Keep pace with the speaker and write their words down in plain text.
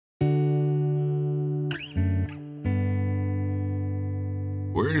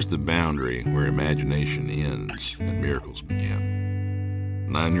Where is the boundary where imagination ends and miracles begin?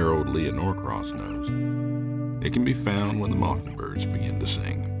 9-year-old Leah Norcross knows. It can be found when the mockingbirds begin to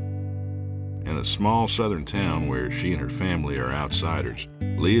sing. In a small southern town where she and her family are outsiders,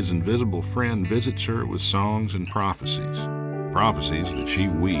 Leah's invisible friend visits her with songs and prophecies that she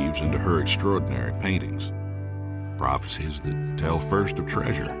weaves into her extraordinary paintings. Prophecies that tell first of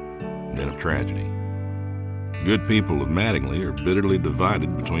treasure, then of tragedy. The good people of Mattingly are bitterly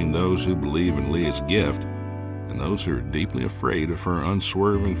divided between those who believe in Leah's gift and those who are deeply afraid of her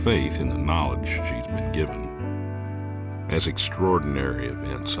unswerving faith in the knowledge she's been given. As extraordinary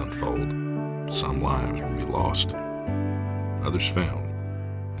events unfold, some lives will be lost, others found,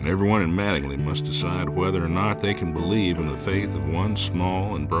 and everyone in Mattingly must decide whether or not they can believe in the faith of one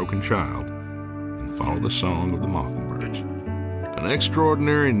small and broken child and follow the song of the mockingbirds. An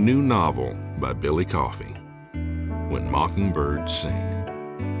extraordinary new novel by Billy Coffey, When Mockingbirds Sing.